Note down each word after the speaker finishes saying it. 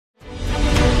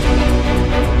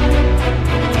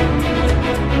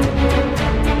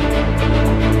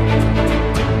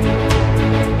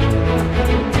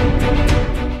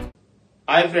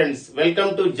Hi friends,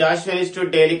 welcome to Jashuva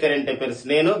institute daily current affairs.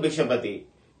 నేను Bhikshapathi.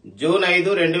 June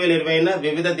 5, 2020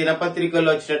 వివిధ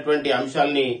దినపత్రికల్లో వచ్చినటువంటి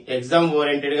అంశాలని ఎగ్జామ్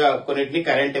ఓరియంటెడ్ గా కొన్నిటిని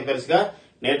కరెంట్ అఫైర్స్ గా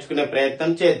నేర్చుకునే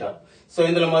ప్రయత్నం చేద్దాం. సో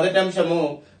ఇందులో మొదటి అంశము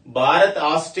భారత్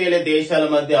ఆస్ట్రేలియా దేశాల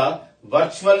మధ్య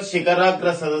వర్చువల్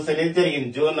శిఖరాగ్ర సదస్సు అనేది జరిగింది.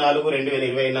 జూన్ 4,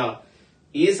 2020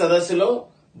 ఈ సదస్సులో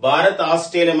భారత్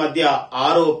ఆస్ట్రేలియా మధ్య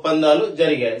 6 ఒప్పందాలు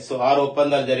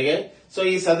జరిగాయి. సో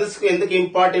ఈ సదస్సుకు ఎందుకు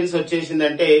ఇంపార్టెన్స్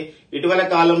వచ్చేసిందంటే ఇటీవల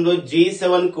కాలంలో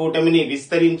G7 కూటమిని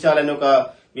విస్తరించాలని ఒక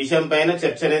విషయం పైన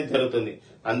చర్చ అనేది జరుగుతుంది.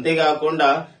 అంతేకాకుండా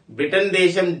బ్రిటన్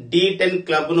దేశం D10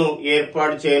 క్లబ్ ను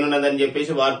ఏర్పాటు చేయనున్నదని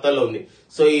చెప్పేసి వార్తల్లో ఉంది.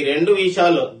 సో ఈ రెండు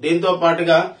విషయాలు, దీంతో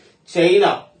పాటుగా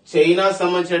చైనా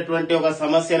సంబంధించినటువంటి ఒక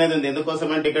సమస్య అనేది ఉంది. ఎందుకోసం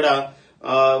అంటే ఇక్కడ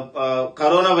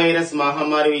కరోనా వైరస్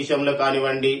మహమ్మారి విషయంలో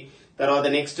కానివ్వండి, తర్వాత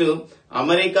నెక్స్ట్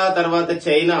అమెరికా తర్వాత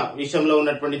చైనా విషయంలో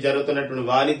ఉన్నటువంటి జరుగుతున్నటువంటి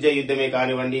వాణిజ్య యుద్ధమే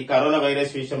కానివ్వండి, కరోనా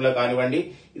వైరస్ విషయంలో కానివ్వండి,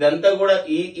 ఇదంతా కూడా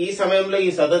ఈ సమయంలో ఈ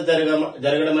సదస్సు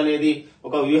జరగడం అనేది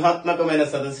ఒక వ్యూహాత్మకమైన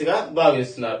సదస్సుగా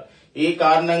భావిస్తున్నారు. ఈ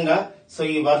కారణంగా సో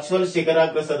ఈ వర్చువల్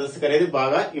శిఖరాగ్ర సదస్సు అనేది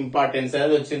బాగా ఇంపార్టెన్స్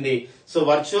అనేది వచ్చింది. సో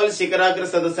వర్చువల్ శిఖరాగ్ర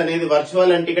సదస్సు అనేది,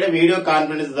 వర్చువల్ అంటే ఇక్కడ వీడియో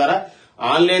కాన్ఫరెన్స్ ద్వారా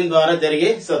ఆన్లైన్ ద్వారా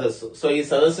జరిగే సదస్సు. సో ఈ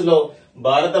సదస్సులో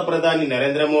భారత ప్రధాని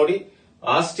నరేంద్ర మోడీ,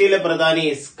 ఆస్ట్రేలియా ప్రధాని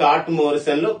స్కాట్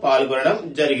మోరిసన్ లు పాల్గొనడం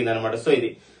జరిగిందనమాట.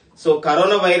 సో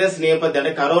కరోనా వైరస్ నేపథ్యం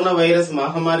అంటే కరోనా వైరస్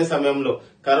మహమ్మారి సమయంలో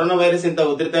కరోనా వైరస్ ఇంత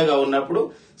ఉధృతంగా ఉన్నప్పుడు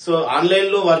సో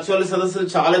ఆన్లైన్ లో వర్చువల్ సదస్సులు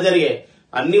చాలా జరిగాయి.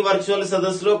 అన్ని వర్చువల్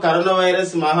సదస్సులో కరోనా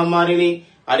వైరస్ మహమ్మారిని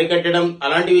అరికట్టడం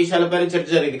అలాంటి విషయాలపైన చర్చ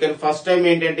జరిగింది. కానీ ఫస్ట్ టైం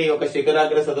ఏంటంటే ఈ ఒక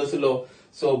శిఖరాగ్ర సదస్సులో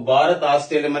సో భారత్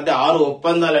ఆస్ట్రేలియా మధ్య 6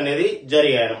 ఒప్పందాలు అనేది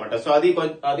జరిగాయి అనమాట. సో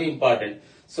అది ఇంపార్టెంట్.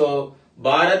 సో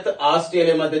భారత్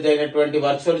ఆస్ట్రేలియా మధ్య జరిగినటువంటి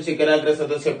వర్చువల్ శిఖరాగ్ర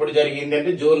సదస్సు ఎప్పుడు జరిగింది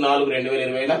అంటే జూన్ 4,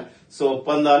 2020 సో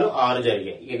ఒప్పందాలు 6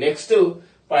 జరిగాయి. ఈ నెక్స్ట్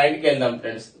పాయింట్ కి వెళ్దాం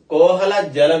ఫ్రెండ్స్. కోహల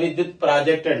జల విద్యుత్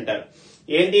ప్రాజెక్ట్ అంటారు.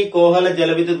 ఏంటి కోహల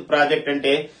జల విద్యుత్ ప్రాజెక్ట్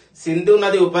అంటే సింధు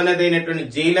నది ఉపనది అయినటువంటి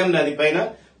జీలం నది పైన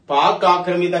పాక్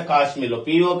ఆక్రమిత కాశ్మీర్ లో,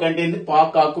 పిఓ కంటే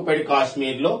పాక్ ఆక్యుపైడ్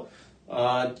కాశ్మీర్ లో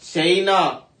చైనా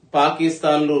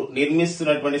పాకిస్తాన్ లు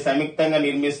సంయుక్తంగా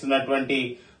నిర్మిస్తున్నటువంటి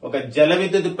ఒక జల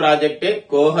విద్యుత్ ప్రాజెక్టే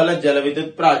కోహల జల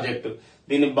విద్యుత్ ప్రాజెక్టు.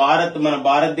 దీన్ని మన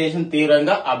భారతదేశం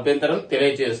తీవ్రంగా అభ్యంతరం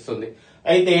తెలియజేస్తుంది.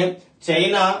 అయితే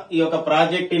చైనా ఈ యొక్క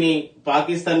ప్రాజెక్ట్ ని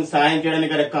పాకిస్తాన్ సాయం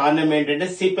చేయడానికి గల కారణం ఏంటంటే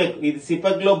సిపెక్, ఇది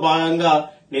సిపెక్ లో భాగంగా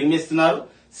నిర్మిస్తున్నారు.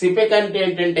 సిపెక్ అంటే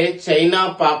ఏంటంటే చైనా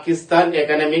పాకిస్తాన్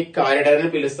ఎకనామిక్ కారిడార్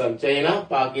అని పిలుస్తాం. చైనా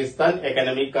పాకిస్తాన్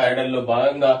ఎకనామిక్ కారిడార్ లో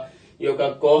భాగంగా ఈ యొక్క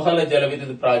కోహల జల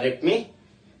విద్యుత్ ప్రాజెక్ట్ ని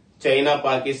చైనా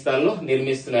పాకిస్తాన్ లు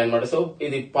నిర్మిస్తున్నాయి అనమాట. సో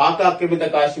ఇది పాక్ ఆక్రమిత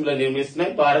కాశ్మీర్ లో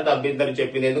నిర్మిస్తున్నాయి. భారత్ అభ్యంతరం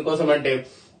చెప్పింది. ఎందుకోసం అంటే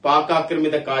పాక్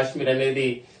ఆక్రమిత కాశ్మీర్ అనేది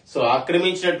సో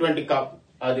ఆక్రమించినటువంటి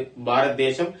అది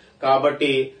భారతదేశం కాబట్టి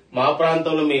మా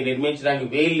ప్రాంతంలో మీరు నిర్మించడానికి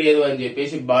వీలు లేదు అని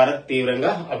చెప్పేసి భారత్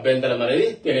తీవ్రంగా అభ్యంతరం అనేది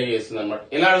తెలియజేస్తుంది అనమాట.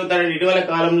 ఎలా అడుగుతారంటే ఇటీవల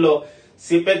కాలంలో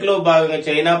సిపెక్ లో భాగంగా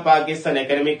చైనా పాకిస్తాన్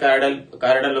ఎకనామిక్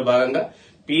కారిడార్ లో భాగంగా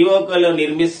పిఓకలో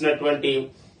నిర్మిస్తున్నటువంటి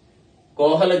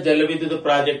కోహల జల విద్యుత్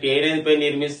ప్రాజెక్ట్ ఏ నదిపై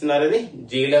నిర్మిస్తున్నారు? అది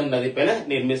జీలం నదిపైన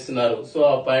నిర్మిస్తున్నారు. సో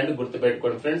ఆ పాయింట్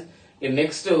గుర్తుపెట్టుకోండి ఫ్రెండ్స్.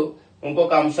 నెక్స్ట్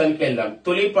ఇంకొక అంశానికి వెళ్దాం.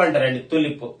 తులిప్ అంటారండి.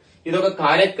 తులిప్ ఇది ఒక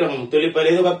కార్యక్రమం. తులిప్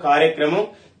అనేది ఒక కార్యక్రమం.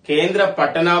 కేంద్ర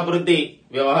పట్టణాభివృద్ధి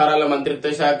వ్యవహారాల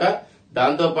మంత్రిత్వ శాఖ,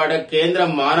 దాంతో పాటు కేంద్ర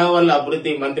మానవ వనరుల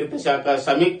అభివృద్ధి మంత్రిత్వ శాఖ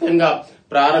సంయుక్తంగా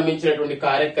ప్రారంభించినటువంటి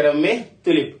కార్యక్రమమే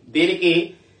తులిప్.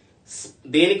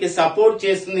 దీనికి సపోర్ట్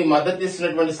చేస్తుంది, మద్దతు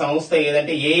ఇస్తున్నటువంటి సంస్థ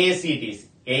ఏదంటే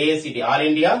AICTE all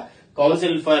India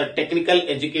council for technical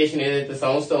education ఏదైతే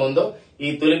సంస్థ ఉందో ఈ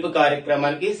తులిప్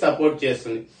కార్యక్రమానికి సపోర్ట్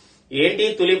చేస్తుంది. ఏంటి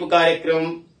తులిప్ కార్యక్రమం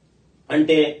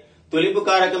అంటే? తులిప్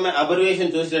కార్యక్రమం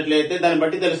అబ్రివేషన్ చూసినట్లయితే దాన్ని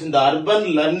బట్టి తెలుస్తుంది urban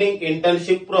learning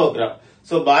internship programme.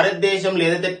 So భారతదేశంలో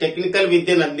ఏదైతే టెక్నికల్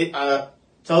విద్యను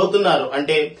చదువుతున్నారు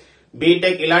అంటే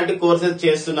బీటెక్ ఇలాంటి కోర్సెస్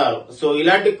చేస్తున్నారు. సో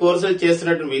ఇలాంటి కోర్సులు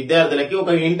చేస్తున్నటువంటి విద్యార్థులకి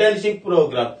ఒక ఇంటర్న్షిప్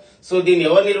ప్రోగ్రామ్. సో దీన్ని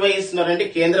ఎవరు నిర్వహిస్తున్నారంటే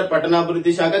కేంద్ర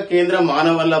పట్టణాభివృద్ధి శాఖ, కేంద్ర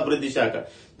మానవ వనరుల అభివృద్ధి శాఖ.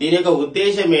 దీని యొక్క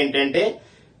ఉద్దేశం ఏంటంటే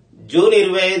జూన్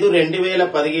 25,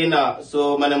 2015 సో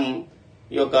మనం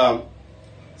ఈ యొక్క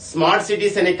స్మార్ట్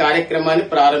సిటీస్ అనే కార్యక్రమాన్ని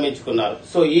ప్రారంభించుకున్నారు.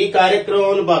 సో ఈ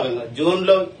కార్యక్రమంలో భాగంగా జూన్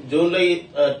లో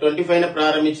 25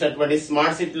 ప్రారంభించినటువంటి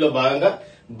స్మార్ట్ సిటీలో భాగంగా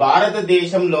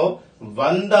భారతదేశంలో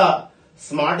 100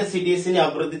 స్మార్ట్ సిటీస్ ని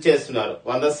అభివృద్ధి చేస్తున్నారు.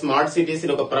 100 స్మార్ట్ సిటీస్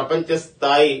ని ఒక ప్రపంచ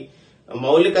స్థాయి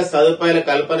మౌలిక సదుపాయాల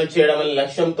కల్పన చేయడం అనే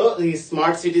లక్ష్యంతో ఈ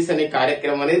స్మార్ట్ సిటీస్ అనే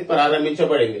కార్యక్రమం అనేది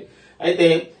ప్రారంభించబడింది. అయితే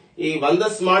ఈ 100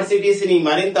 స్మార్ట్ సిటీస్ ని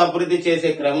మరింత అభివృద్ధి చేసే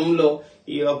క్రమంలో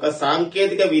ఈ యొక్క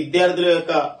సాంకేతిక విద్యార్థుల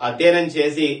యొక్క అధ్యయనం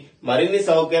చేసి మరిన్ని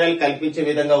సౌకర్యాలు కల్పించే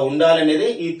విధంగా ఉండాలనేది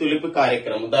ఈ తులిప్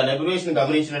కార్యక్రమం. దాని అబ్రివేషన్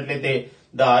గమనించినట్లయితే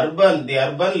the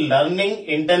urban learning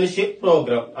internship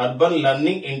programme.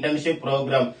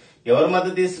 ఎవరు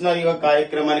మద్దతు ఇస్తున్నారు ఈ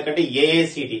కార్యక్రమానికంటే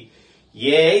AICTE.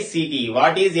 AICTE.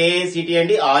 What is AICTE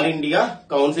అండి? All India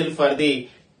council for the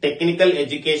technical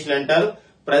education అంటారు.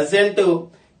 ప్రజెంట్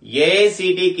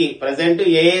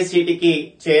ఏఐసిటికి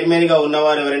చైర్మన్ గా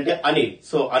ఉన్నవారు ఎవరంటే అనిల్.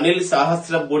 సో అనిల్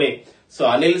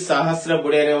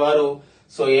సహస్రబుడే అనేవారు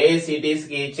సో ఏఐసిటిస్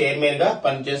కి చైర్మన్ గా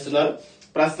పనిచేస్తున్నారు.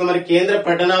 ప్రస్తుతం మరి కేంద్ర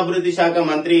పట్టణాభివృద్ధి శాఖ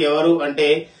మంత్రి ఎవరు అంటే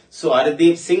సో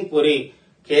హర్దీప్ సింగ్ పురి.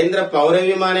 కేంద్ర పౌర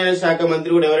విమానయాన శాఖ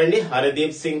మంత్రి కూడా ఎవరండి?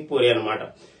 హర్దీప్ సింగ్ పురి అన్నమాట.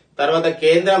 తర్వాత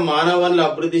కేంద్ర మానవ వనరుల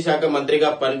అభివృద్ధి శాఖ మంత్రిగా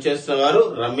పనిచేస్తున్న వారు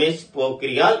రమేష్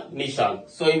పోఖ్రియాల్ నిశాంక్.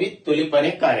 సో ఇవి తులిప్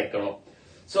అనే కార్యక్రమం.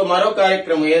 సో మరో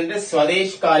కార్యక్రమం ఏంటంటే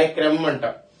స్వదేశ్ కార్యక్రమం అంట.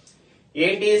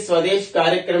 ఏంటి స్వదేశ్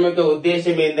కార్యక్రమం యొక్క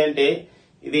ఉద్దేశం ఏంటంటే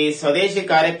ఇది స్వదేశీ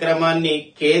కార్యక్రమాన్ని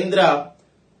కేంద్ర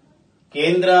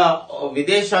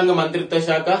విదేశాంగ మంత్రిత్వ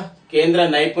శాఖ, కేంద్ర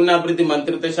నైపుణ్యాభివృద్ధి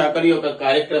మంత్రిత్వ శాఖలు ఈ యొక్క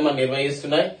కార్యక్రమాన్ని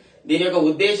నిర్వహిస్తున్నాయి. దీని యొక్క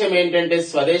ఉద్దేశం ఏంటంటే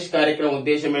స్వదేశ్ కార్యక్రమం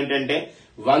ఉద్దేశం ఏంటంటే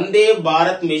వందే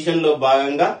భారత్ మిషన్ లో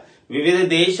భాగంగా వివిధ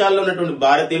దేశాల్లో ఉన్నటువంటి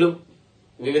భారతీయులు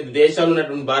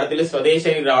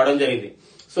స్వదేశానికి రావడం జరిగింది.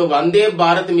 సో వందే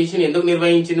భారత్ మిషన్ ఎందుకు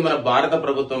నిర్వహించింది మన భారత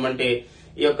ప్రభుత్వం అంటే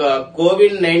ఈ యొక్క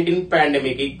కోవిడ్-19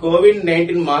 పాండమిక్, ఈ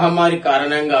కోవిడ్-19 మహమ్మారి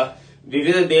కారణంగా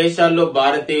వివిధ దేశాల్లో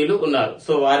భారతీయులు ఉన్నారు.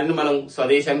 సో వారిని మనం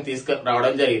స్వదేశానికి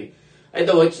తీసుకురావడం జరిగింది.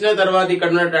 అయితే వచ్చిన తర్వాత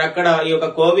అక్కడ ఈ యొక్క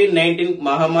కోవిడ్-19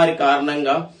 మహమ్మారి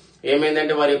కారణంగా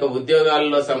ఏమైందంటే వారి యొక్క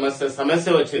ఉద్యోగాల్లో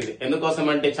సమస్య వచ్చింది. ఎందుకోసం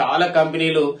అంటే చాలా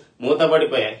కంపెనీలు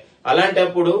మూతపడిపోయాయి.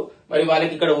 అలాంటప్పుడు మరి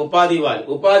వాళ్ళకి ఇక్కడ ఉపాధి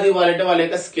ఇవ్వాలంటే వాళ్ళ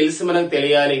యొక్క స్కిల్స్ మనకు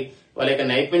తెలియాలి, వాళ్ళ యొక్క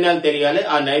నైపుణ్యాలు తెలియాలి.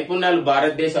 ఆ నైపుణ్యాలు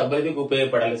భారతదేశ అభివృద్ధికి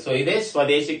ఉపయోగపడాలి. సో ఇదే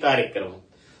స్వదేశీ కార్యక్రమం.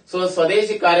 సో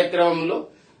స్వదేశీ కార్యక్రమంలో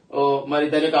మరి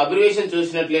దాని యొక్క అబ్రివేషన్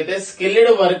చూసినట్లయితే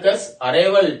skilled workers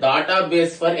arrival data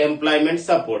base for employment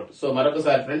support. So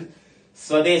మరొకసారి friends,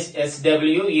 Swades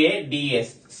SWADS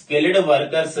skilled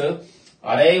workers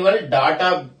arrival data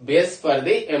base for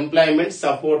the employment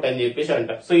support అని చెప్పేసి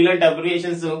అంటారు. సో ఇలాంటి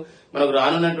అబ్రివేషన్స్ మనకు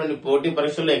రానున్నటువంటి పోటీ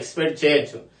పరీక్షల్లో ఎక్స్పెక్ట్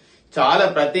చేయొచ్చు. చాలా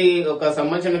ప్రతి ఒక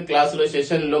సంబంధించిన క్లాసులో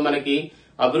సెషన్ లో మనకి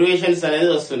అబ్రివేషన్స్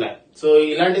అనేది వస్తున్నాయి. సో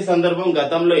ఇలాంటి సందర్భం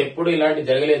గతంలో ఎప్పుడు ఇలాంటి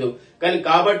జరగలేదు. కానీ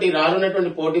కాబట్టి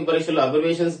రానున్నటువంటి పోటీ పరీక్షల్లో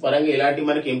అబ్రివేషన్స్ పరంగా ఇలాంటి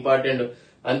మనకి ఇంపార్టెంట్.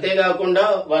 అంతేకాకుండా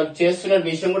వాళ్ళు చేస్తున్న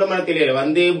విషయం కూడా మనకు తెలియాలి.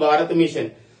 Vande Bharat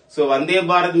machine. So Vande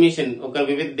Bharat machine ఒక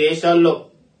వివిధ దేశాల్లో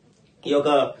ఈ యొక్క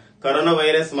కరోనా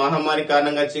వైరస్ మహమ్మారి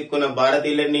కారణంగా చిక్కున్న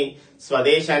భారతీయులని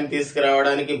స్వదేశానికి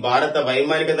తీసుకురావడానికి భారత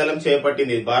వైమానిక దళం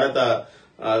చేపట్టింది. భారత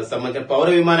సంబంధించిన పౌర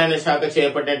విమానయాన శాఖ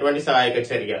చేపట్టినటువంటి సహాయక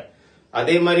చర్య.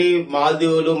 అదే మరి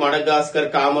మాల్దీవులు,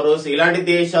 మడగాస్కర్, కామరోస్ ఇలాంటి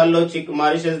దేశాల్లో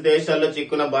మారిషస్ దేశాల్లో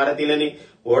చిక్కున్న భారతీయులని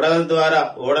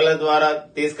ఓడల ద్వారా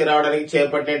తీసుకురావడానికి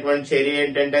చేపట్టినటువంటి చర్య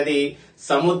ఏంటంటే అది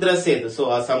సముద్ర సేతు. సో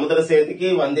ఆ సముద్ర సేతుకి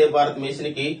వందే భారత్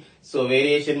మిషన్ కి సో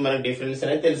వేరియేషన్ మన డిఫరెన్స్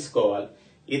అనేది తెలుసుకోవాలి.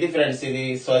 ఇది ఫ్రెండ్స్, ఇది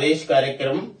స్వదేశ్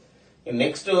కార్యక్రమం.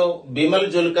 Next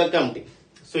bumble Julka committee.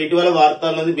 So ఇటీవల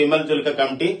వార్తల్లో బిమల్ జుల్కా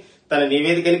కమిటీ తన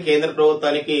నివేదికని కేంద్ర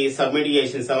ప్రభుత్వానికి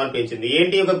సమర్పించింది.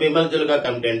 ఏంటి ఒక బిమల్ జుల్కా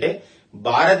కమిటీ అంటే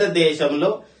భారతదేశంలో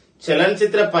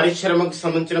చలనచిత్ర పరిశ్రమకు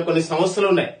సంబంధించిన కొన్ని సంస్థలు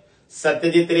ఉన్నాయి.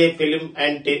 Satyajit Ray film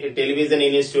and television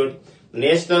institute,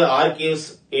 national archives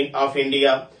of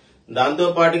India, దాంతో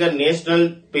పాటుగా నేషనల్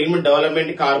ఫిల్మ్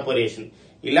డెవలప్మెంట్ కార్పొరేషన్.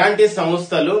 ఇలాంటి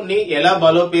సంస్థలని ఎలా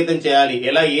బలోపేతం చేయాలి,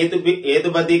 ఎలా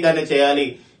ఏతుబద్ధీకరణ చేయాలి,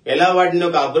 ఎలా వాటిని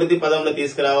ఒక అభివృద్ధి పదంలో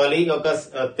తీసుకురావాలి, ఒక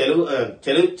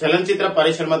చలనచిత్ర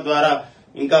పరిశ్రమ ద్వారా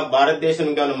ఇంకా భారతదేశం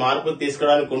ఇంకా మార్పులు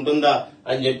తీసుకురావడానికి ఉంటుందా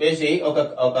అని చెప్పేసి ఒక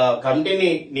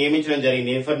కమిటీని నియమించడం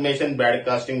జరిగింది. ఇన్ఫర్మేషన్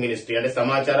బ్రాడ్కాస్టింగ్ మినిస్ట్రీ అంటే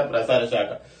సమాచార ప్రసార శాఖ.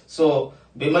 సో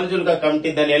బిమల్ జుల్కా కమిటీ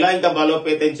దాన్ని ఎలా ఇంకా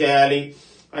బలోపేతం చేయాలి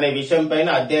అనే విషయం పైన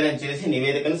అధ్యయనం చేసి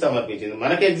నివేదికను సమర్పించింది.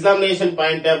 మనకి ఎగ్జామినేషన్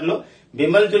పాయింట్ ఆఫ్ లో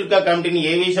బిమల్ జుల్కా కమిటీని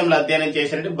ఏ విషయంలో అధ్యయనం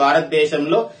చేశారంటే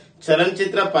భారతదేశంలో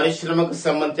చలనచిత్ర పరిశ్రమకు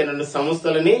సంబంధించిన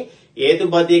సంస్థలని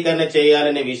ఏతుబద్ధీకరణ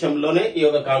చేయాలనే విషయంలోనే ఈ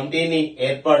యొక్క కమిటీని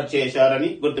ఏర్పాటు చేశారని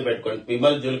గుర్తుపెట్టుకోండి,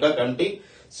 బిమల్ జుల్కా కమిటీ.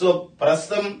 సో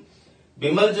ప్రస్తుతం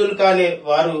బిమల్ జుల్కా అనే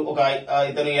వారు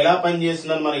ఇతను ఎలా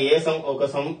పనిచేస్తున్నారు, మన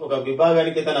ఒక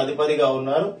విభాగానికి తన అధిపతిగా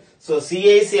ఉన్నారు. సో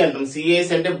సిఐసి అంటాం.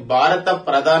 సిఐసి అంటే భారత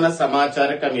ప్రధాన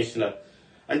సమాచార కమిషనర్.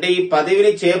 అంటే ఈ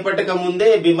పదవిని చేపట్టక ముందే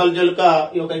బిమల్ జుల్కా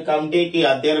ఈ యొక్క కమిటీకి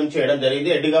అధ్యయనం చేయడం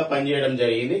జరిగింది, హెడ్గా పనిచేయడం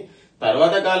జరిగింది.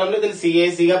 తర్వాత కాలంలో దీన్ని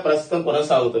సిఐసిగా ప్రస్తుతం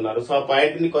కొనసాగుతున్నారు. సో ఆ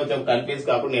పాయింట్ ని కొంచెం కన్ఫ్యూజ్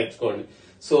కాకుండా నేర్చుకోండి.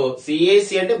 సో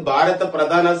సిఐసి అంటే భారత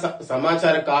ప్రధాన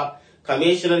సమాచార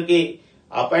కమిషనర్ కి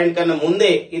అపాయింట్ కన్నా ముందే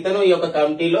ఇతను ఈ యొక్క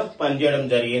కమిటీలో పనిచేయడం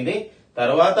జరిగింది.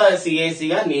 తర్వాత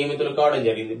సిఐసిగా నియమితులు కావడం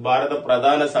జరిగింది. భారత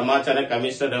ప్రధాన సమాచార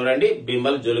కమిషనర్ ఎవరండి?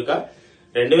 బిమల్ జుల్కా.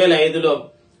 2005లో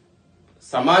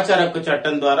సమాచార హక్కు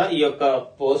చట్టం ద్వారా ఈ యొక్క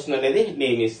పోస్ట్ అనేది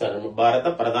నియమిస్తారు. భారత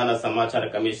ప్రధాన సమాచార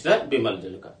కమిషనర్ బిమల్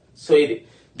జుల్కా. సో ఇది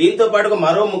దీంతో పాటుగా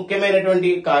మరో ముఖ్యమైనటువంటి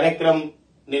కార్యక్రమం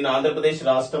నిన్న ఆంధ్రప్రదేశ్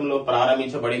రాష్ట్రంలో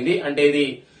ప్రారంభించబడింది. అంటే ఇది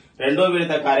రెండో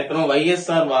విడత కార్యక్రమం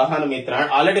వైఎస్ఆర్ వాహన మిత్ర.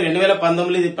 ఆల్రెడీ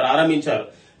 2019 ఇది ప్రారంభించారు.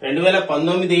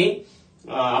 2019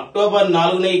 అక్టోబర్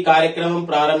 4న ఈ కార్యక్రమం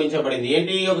ప్రారంభించబడింది.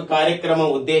 ఏంటి ఈ యొక్క కార్యక్రమం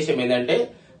ఉద్దేశం ఏంటంటే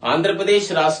ఆంధ్రప్రదేశ్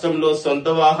రాష్ట్రంలో సొంత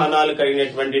వాహనాలు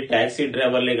కలిగినటువంటి టాక్సీ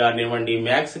డ్రైవర్లే కానివ్వండి,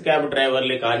 మ్యాక్స్ క్యాబ్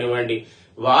డ్రైవర్లే కానివ్వండి,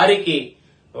 వారికి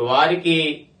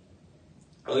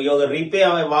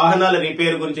వాహనాల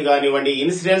రిపేర్ గురించి కానివ్వండి,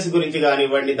 ఇన్సూరెన్స్ గురించి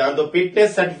కానివ్వండి, దాంతో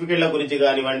ఫిట్నెస్ సర్టిఫికెట్ల గురించి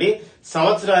కానివ్వండి,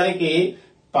 సంవత్సరానికి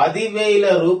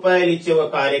 10,000 రూపాయలు ఇచ్చే ఒక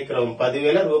కార్యక్రమం,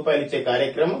 10,000 రూపాయలు ఇచ్చే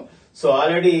కార్యక్రమం. సో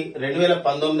ఆల్రెడీ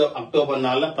 2019 అక్టోబర్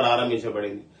 4న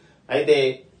ప్రారంభించబడింది. అయితే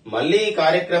మళ్లీ ఈ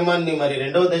కార్యక్రమాన్ని మరి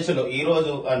రెండవ దశలో ఈ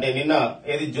రోజు అంటే నిన్న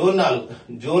ఇది జూన్ 4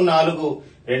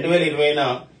 2020న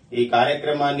ఈ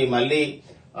కార్యక్రమాన్ని మళ్లీ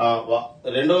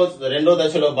రెండో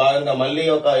దశలో భాగంగా మళ్లీ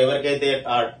ఎవరికైతే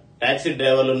ఆ టాక్సీ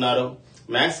డ్రైవర్లు ఉన్నారో,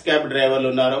 మ్యాక్స్ క్యాబ్ డ్రైవర్లు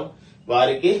ఉన్నారో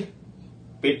వారికి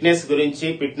ఫిట్నెస్ గురించి,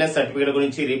 ఫిట్నెస్ సర్టిఫికేట్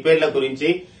గురించి, రిపేర్ల గురించి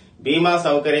బీమా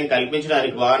సౌకర్యం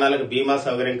కల్పించడానికి, వాహనాలకు బీమా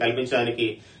సౌకర్యం కల్పించడానికి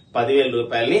 10,000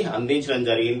 రూపాయలని అందించడం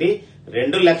జరిగింది.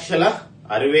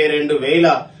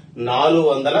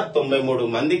 2,62,493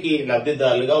 మందికి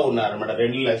లబ్దిదారులుగా ఉన్నారన్నమాట.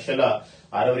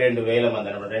 2,62,000 మంది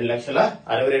అనమాట.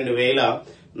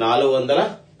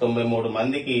 2,62,493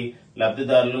 మందికి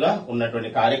లబ్దిదారులుగా ఉన్నటువంటి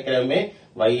కార్యక్రమమే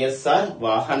వైఎస్ఆర్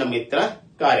వాహన మిత్ర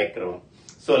కార్యక్రమం.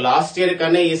 సో లాస్ట్ ఇయర్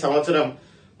కన్నా ఈ సంవత్సరం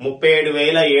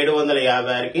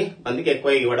 37,756 మందికి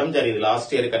ఎక్కువ ఇవ్వడం జరిగింది.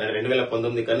 లాస్ట్ ఇయర్ కన్నా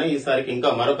 2019 కన్నా ఈసారికి ఇంకా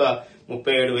మరొక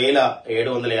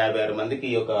 37,756 మందికి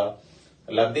ఈ యొక్క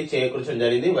లబ్ధి చేకూర్చడం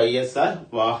జరిగింది వైఎస్ఆర్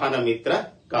వాహన మిత్ర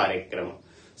కార్యక్రమం.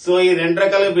 సో ఈ రెండు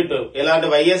రకాల బిట్టు ఎలా అంటే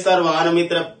వైఎస్ఆర్ వాహన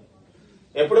మిత్ర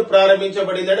ఎప్పుడు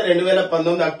ప్రారంభించబడిందంటే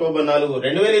 2019 అక్టోబర్ 4.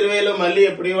 2020లో మళ్ళీ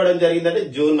ఎప్పుడు ఇవ్వడం జరిగిందంటే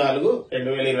జూన్ 4,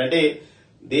 2020. అంటే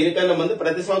దీనికన్నా ముందు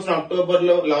ప్రతి సంవత్సరం అక్టోబర్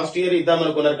లో లాస్ట్ ఇయర్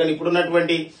ఇద్దామనుకున్నారు. కానీ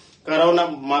ఇప్పుడున్నటువంటి కరోనా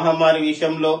మహమ్మారి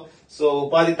విషయంలో సో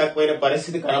ఉపాధి తక్కువైన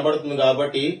పరిస్థితి కనబడుతుంది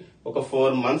కాబట్టి ఒక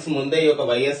 4 months ముందే ఈ యొక్క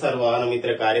వైఎస్ఆర్ వాహన మిత్ర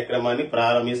కార్యక్రమాన్ని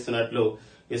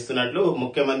ఇస్తున్నట్లు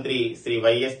ముఖ్యమంత్రి శ్రీ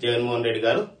వైఎస్ జగన్మోహన్ రెడ్డి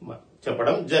గారు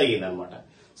చెప్పడం జరిగిందనమాట.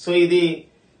 సో ఇది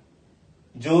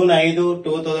జూన్ 5,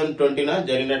 2020న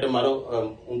జరిగినట్టు మరో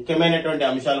ముఖ్యమైనటువంటి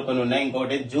అంశాలు కొన్ని ఉన్నాయి.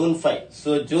 ఇంకోటి జూన్ 5. సో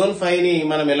జూన్ 5ని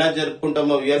మనం ఎలా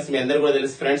జరుపుకుంటామో వ్యూయర్స్ మీ అందరూ కూడా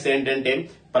తెలుసు ఫ్రెండ్స్. ఏంటంటే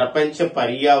ప్రపంచ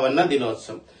పర్యావరణ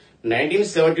దినోత్సవం.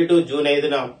 1972 June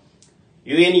 5న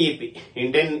UNEP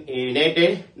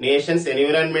United nations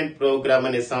environment programme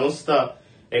అనే సంస్థ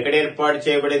ఎక్కడ ఏర్పాటు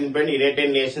చేయబడింది?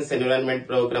 యునైటెడ్ నేషన్స్ ఎన్విరాన్మెంట్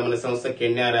ప్రోగ్రామ్ అనే సంస్థ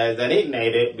కెన్యా రాజధాని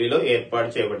నైరోబీలో ఏర్పాటు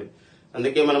చేయబడింది.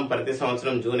 అందుకే మనం ప్రతి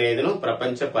సంవత్సరం జూన్ 5ను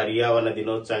ప్రపంచ పర్యావరణ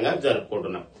దినోత్సవంగా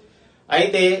జరుపుకుంటున్నాం.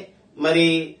 అయితే మరి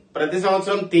ప్రతి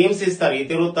సంవత్సరం థీమ్స్ ఇస్తారు,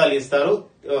 ఇతివృత్తాలు ఇస్తారు.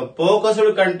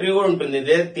 ఫోకస్డ్ కంట్రీ కూడా ఉంటుంది,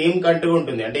 థీమ్ కంట్రీ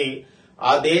ఉంటుంది. అంటే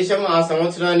ఆ దేశం ఆ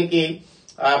సంవత్సరానికి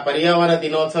ఆ పర్యావరణ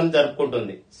దినోత్సవం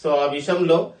జరుపుకుంటుంది. సో ఆ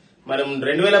విషయంలో మనం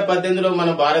 2018లో మన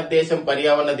భారతదేశం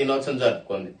పర్యావరణ దినోత్సవం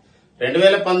జరుపుకుంది.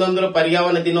 2019లో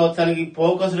పర్యావరణ దినోత్సవానికి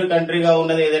ఫోకస్డ్ కంట్రీగా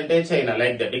ఉన్నది ఏదంటే చైనా.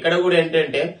 లైక్ దట్ ఇక్కడ కూడా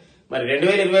ఏంటంటే మరి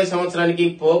 2020 సంవత్సరానికి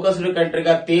ఫోకస్డ్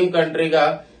కంట్రీగా, థీమ్ కంట్రీగా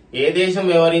ఏ దేశం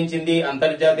వ్యవహరించింది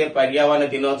అంతర్జాతీయ పర్యావరణ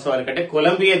దినోత్సవానికంటే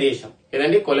కొలంబియా దేశం.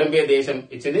 ఏదండి కొలంబియా దేశం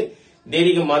ఇచ్చింది.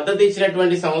 దీనికి మద్దతు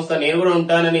ఇచ్చినటువంటి సంస్థ నేను కూడా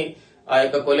ఉంటానని ఆ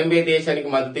యొక్క కొలంబియా దేశానికి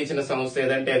మద్దతు ఇచ్చిన సంస్థ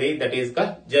ఏదంటే అది దట్ ఈస్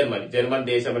జర్మన్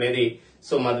దేశం అనేది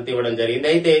సో మద్దతు ఇవ్వడం జరిగింది.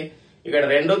 అయితే ఇక్కడ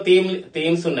రెండో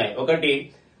థీమ్స్ ఉన్నాయి. ఒకటి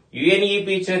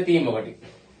యుఎన్ఈపి ఇచ్చిన థీమ్, ఒకటి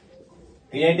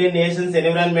United nations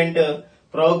environment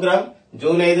programme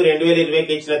June 5,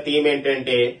 2020కి ఇచ్చిన థీమ్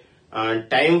ఏంటంటే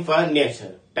time for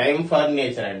nature. Time for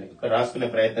nature అండి, ఇక్కడ రాసుకునే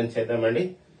ప్రయత్నం చేద్దామండి.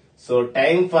 సో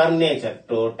టైమ్ ఫర్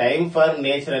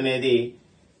నేచర్ అనేది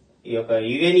ఈ యొక్క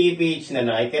యుఎన్ఈపి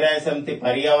ఇచ్చిందండి, ఐక్యరాజ్య సమితి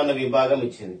పర్యావరణ విభాగం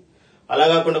ఇచ్చింది. అలా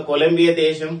కాకుండా కొలంబియా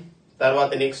దేశం,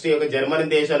 తర్వాత నెక్స్ట్ ఈ యొక్క జర్మనీ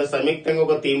దేశాలు సంయుక్తంగా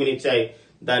ఒక థీమ్ ఇచ్చాయి.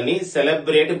 దాన్ని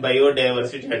సెలబ్రేట్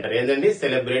బయోడైవర్సిటీ అంటారు. ఏంటండి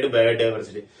సెలబ్రేట్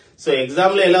బయోడైవర్సిటీ. సో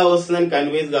ఎగ్జామ్ లో ఎలా వస్తుందని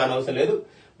కన్ఫ్యూజ్ కానవసరం లేదు,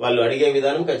 వాళ్ళు అడిగే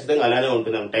విధానం ఖచ్చితంగా అలానే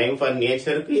ఉంటుంది. టైమ్ ఫర్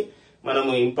నేచర్ కి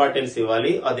మనము ఇంపార్టెన్స్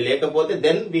ఇవ్వాలి. అది లేకపోతే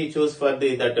then we choose for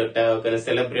that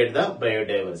celebrate the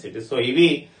biodiversity. So ఇవి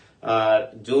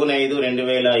జూన్ 5,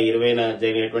 2020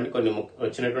 జరిగినటువంటి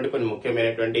వచ్చినటువంటి కొన్ని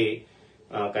ముఖ్యమైనటువంటి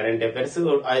కరెంట్ అఫైర్స్.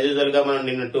 యాజ్ యూజువల్ గా మనం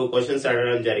నిన్న 2 questions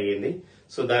అడగడం జరిగింది.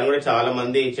 సో దాన్ని కూడా చాలా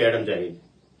మంది చేయడం జరిగింది.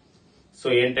 సో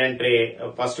ఏంటంటే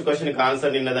ఫస్ట్ క్వశ్చన్ కి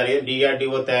ఆన్సర్ నిన్న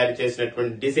డిఆర్డిఓ తయారు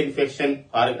చేసినటువంటి డిస్ఇన్ఫెక్షన్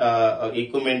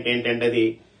ఎక్విప్మెంట్ ఏంటంటే అది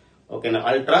ఓకేనా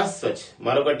అల్ట్రా స్వచ్.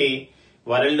 మరొకటి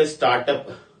వరల్డ్ స్టార్ట్అప్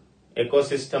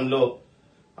ఎకోసిస్టమ్ లో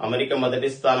అమెరికా మొదటి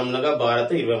స్థానంలోగా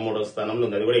భారత్ 23వ స్థానంలో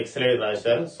ఉంది. అది కూడా ఎక్సలెంట్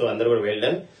రాశారు. సో అందరూ కూడా వెల్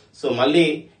డన్. సో మళ్ళీ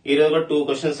ఈ రోజు కూడా 2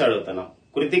 questions అడుగుతున్నాం.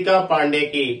 Kritika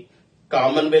పాండేకి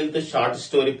Commonwealth short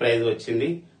story praise వచ్చింది.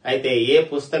 అయితే ఏ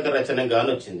పుస్తక రచన గాను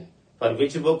వచ్చింది? For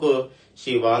which book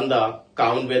she won the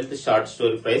Commonwealth short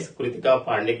story praise. Kritika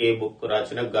పాండేకి A book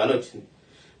రచనకు గాను వచ్చింది.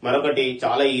 మరొకటి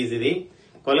చాలా ఈజీది.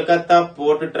 కోల్కతా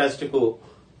పోర్ట్ ట్రస్ట్ కు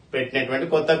పెట్టినటువంటి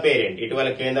కొత్త పేరేంటి? ఇటీవల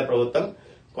కేంద్ర ప్రభుత్వం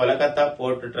కోల్కతా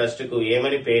పోర్ట్ ట్రస్ట్ కు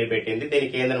ఏమని పేరు పెట్టింది? దీని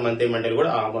కేంద్ర మంత్రి మండలి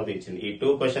కూడా ఆమోదించింది. ఈ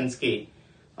 2 క్వశ్చన్స్ కి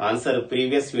ఆన్సర్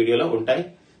ప్రీవియస్ వీడియోలో ఉంటాయి.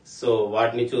 సో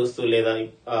వాటిని చూస్తూ లేదా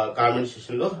కామెంట్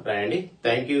సెక్షన్ లో రాయండి.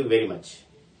 Thank you very much.